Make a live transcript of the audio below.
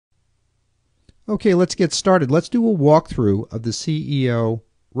Okay, let's get started. Let's do a walkthrough of the CEO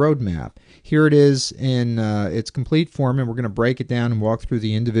roadmap. Here it is in its complete form, and we're going to break it down and walk through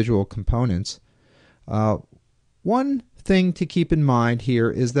the individual components. One thing to keep in mind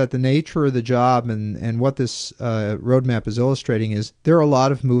here is that the nature of the job and what this roadmap is illustrating is there are a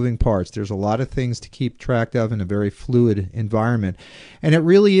lot of moving parts. There's a lot of things to keep track of in a very fluid environment. And it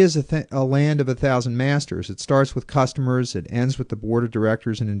really is a land of 1,000 masters. It starts with customers, it ends with the board of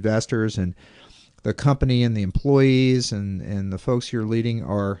directors and investors, and the company and the employees and the folks you're leading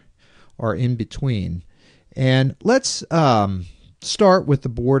are in between. And let's start with the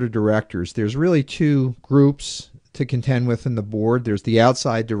board of directors. There's really two groups to contend with in the board. There's the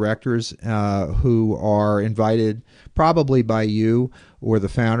outside directors who are invited probably by you or the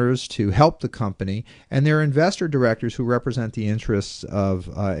founders to help the company, and there are investor directors who represent the interests of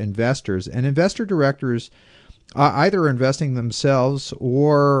investors. And investor directors either are investing themselves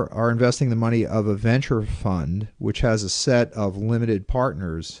or are investing the money of a venture fund, which has a set of limited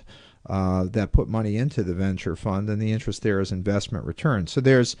partners that put money into the venture fund, and the interest there is investment return. So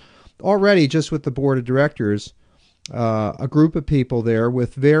there's already, just with the board of directors, a group of people there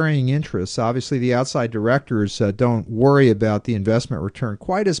with varying interests. Obviously, the outside directors don't worry about the investment return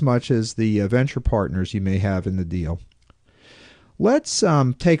quite as much as the venture partners you may have in the deal. Let's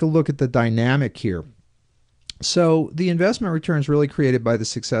take a look at the dynamic here. So the investment return is really created by the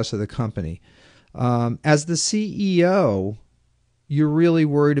success of the company. As the CEO, you're really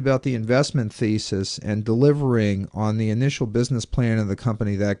worried about the investment thesis and delivering on the initial business plan of the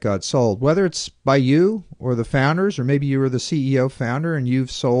company that got sold, whether it's by you or the founders, or maybe you were the CEO founder and you've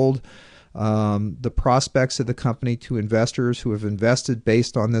sold the prospects of the company to investors who have invested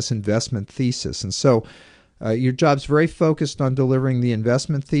based on this investment thesis. And so your job's very focused on delivering the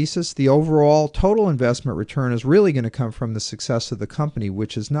investment thesis. The overall total investment return is really going to come from the success of the company,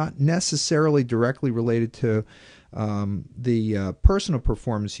 which is not necessarily directly related to the personal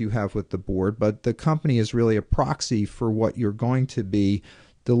performance you have with the board, but the company is really a proxy for what you're going to be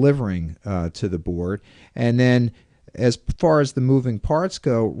delivering to the board. And then as far as the moving parts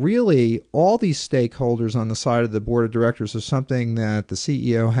go, really all these stakeholders on the side of the board of directors are something that the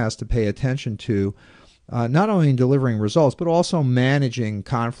CEO has to pay attention to, not only in delivering results, but also managing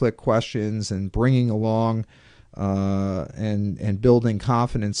conflict questions and bringing along and building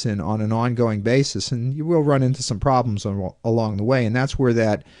confidence in on an ongoing basis. And you will run into some problems along the way, and that's where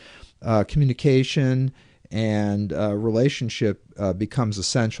that communication and relationship becomes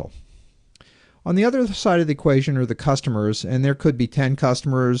essential. On the other side of the equation are the customers, and there could be 10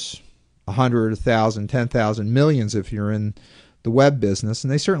 customers, 100, 1,000, 10,000, millions if you're in the web business,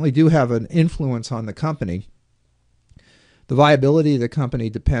 and they certainly do have an influence on the company. The viability of the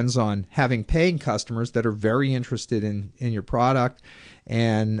company depends on having paying customers that are very interested in your product.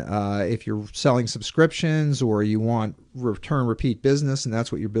 And if you're selling subscriptions or you want repeat business, and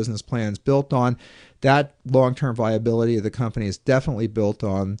that's what your business plan is built on, that long-term viability of the company is definitely built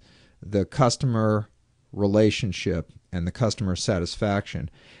on the customer relationship and the customer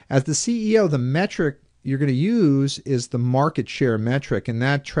satisfaction. As the CEO, the metric you're going to use is the market share metric, and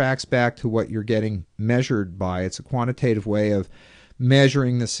that tracks back to what you're getting measured by. It's a quantitative way of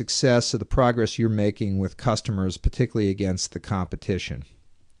measuring the success of the progress you're making with customers, particularly against the competition.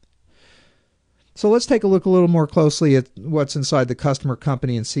 So let's take a look a little more closely at what's inside the customer,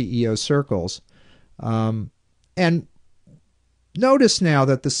 company, and CEO circles. And notice now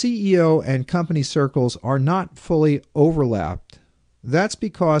that the CEO and company circles are not fully overlapped. That's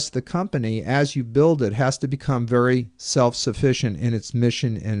because the company, as you build it, has to become very self-sufficient in its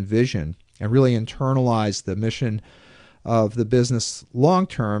mission and vision and really internalize the mission of the business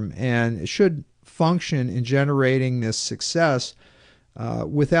long-term, and it should function in generating this success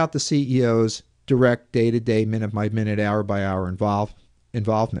without the CEO's direct day-to-day, minute-by-minute, hour-by-hour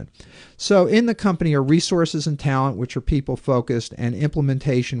involvement. So in the company are resources and talent, which are people-focused, and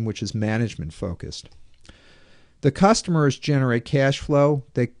implementation, which is management-focused. The customers generate cash flow,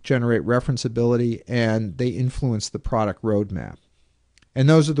 they generate referenceability, and they influence the product roadmap. And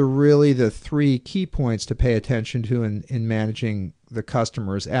those are really the three key points to pay attention to in managing the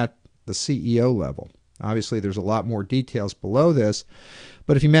customers at the CEO level. Obviously, there's a lot more details below this,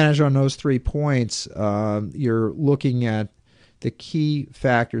 but if you manage on those 3 points, you're looking at the key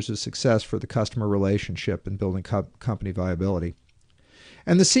factors of success for the customer relationship and building company viability.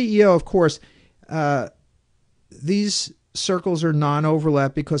 And the CEO, of course, these circles are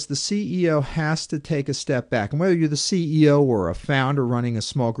non-overlap because the CEO has to take a step back. And whether you're the CEO or a founder running a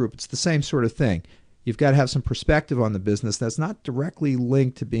small group, it's the same sort of thing. You've got to have some perspective on the business that's not directly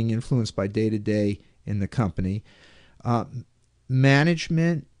linked to being influenced by day-to-day in the company.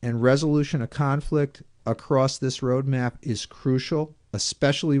 management and resolution of conflict across this roadmap is crucial,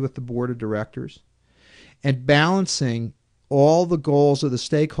 especially with the board of directors, and balancing all the goals of the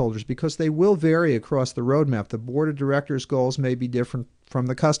stakeholders, because they will vary across the roadmap. The board of directors' goals may be different from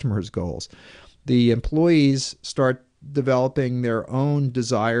the customer's goals. The employees start developing their own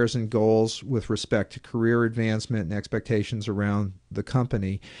desires and goals with respect to career advancement and expectations around the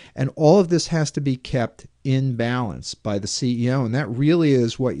company. And all of this has to be kept in balance by the CEO. And that really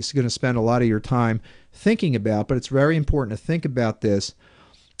is what you're going to spend a lot of your time thinking about. But it's very important to think about this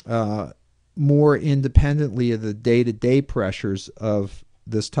more independently of the day-to-day pressures of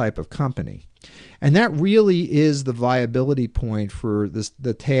this type of company. And that really is the viability point for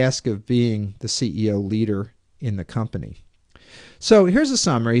the task of being the CEO leader in the company. So here's a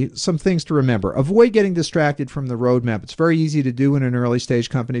summary, some things to remember. Avoid getting distracted from the roadmap. It's very easy to do in an early stage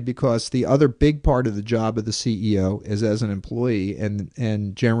company because the other big part of the job of the CEO is as an employee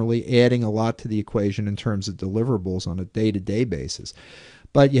and generally adding a lot to the equation in terms of deliverables on a day-to-day basis.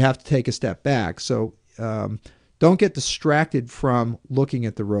 But you have to take a step back. So don't get distracted from looking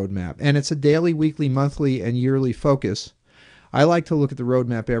at the roadmap. And it's a daily, weekly, monthly, and yearly focus. I like to look at the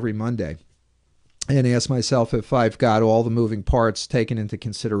roadmap every Monday and ask myself if I've got all the moving parts taken into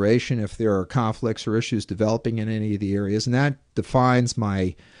consideration, if there are conflicts or issues developing in any of the areas. And that defines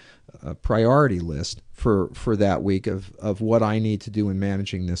my priority list for that week of what I need to do in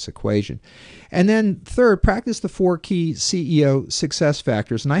managing this equation. And then third, practice the 4 key CEO success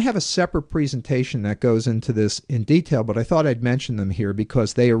factors. And I have a separate presentation that goes into this in detail, but I thought I'd mention them here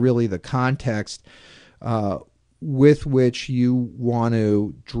because they are really the context with which you want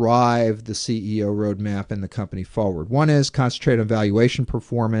to drive the CEO roadmap and the company forward. One is concentrate on valuation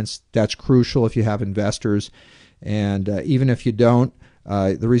performance. That's crucial if you have investors. And even if you don't,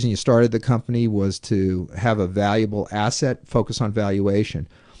 the reason you started the company was to have a valuable asset. Focus on valuation.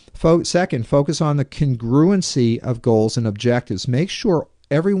 Second, focus on the congruency of goals and objectives. Make sure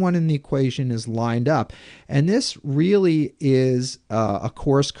everyone in the equation is lined up. And this really is a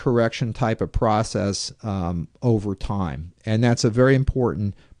course correction type of process over time. And that's a very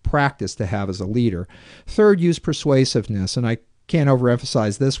important practice to have as a leader. Third, use persuasiveness. And I can't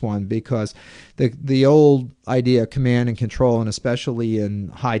overemphasize this one because the old idea of command and control, and especially in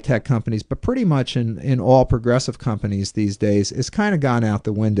high-tech companies, but pretty much in all progressive companies these days, is kind of gone out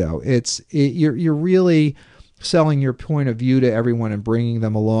the window. You're really selling your point of view to everyone and bringing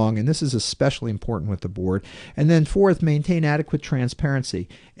them along, and this is especially important with the board. And then fourth, maintain adequate transparency.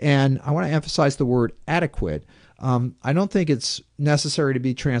 And I want to emphasize the word adequate. I don't think it's necessary to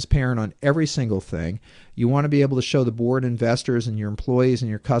be transparent on every single thing. You want to be able to show the board, investors, and your employees and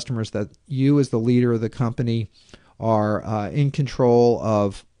your customers that you as the leader of the company are in control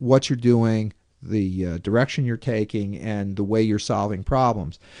of what you're doing, the direction you're taking, and the way you're solving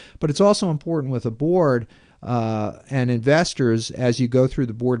problems. But it's also important with a board and investors, as you go through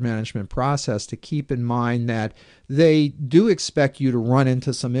the board management process, to keep in mind that they do expect you to run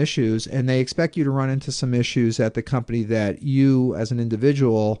into some issues, and they expect you to run into some issues at the company that you as an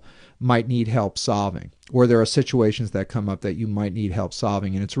individual might need help solving, or there are situations that come up that you might need help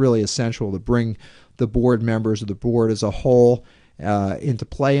solving. And it's really essential to bring the board members or the board as a whole into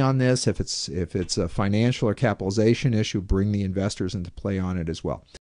play on this. If it's a financial or capitalization issue, bring the investors into play on it as well.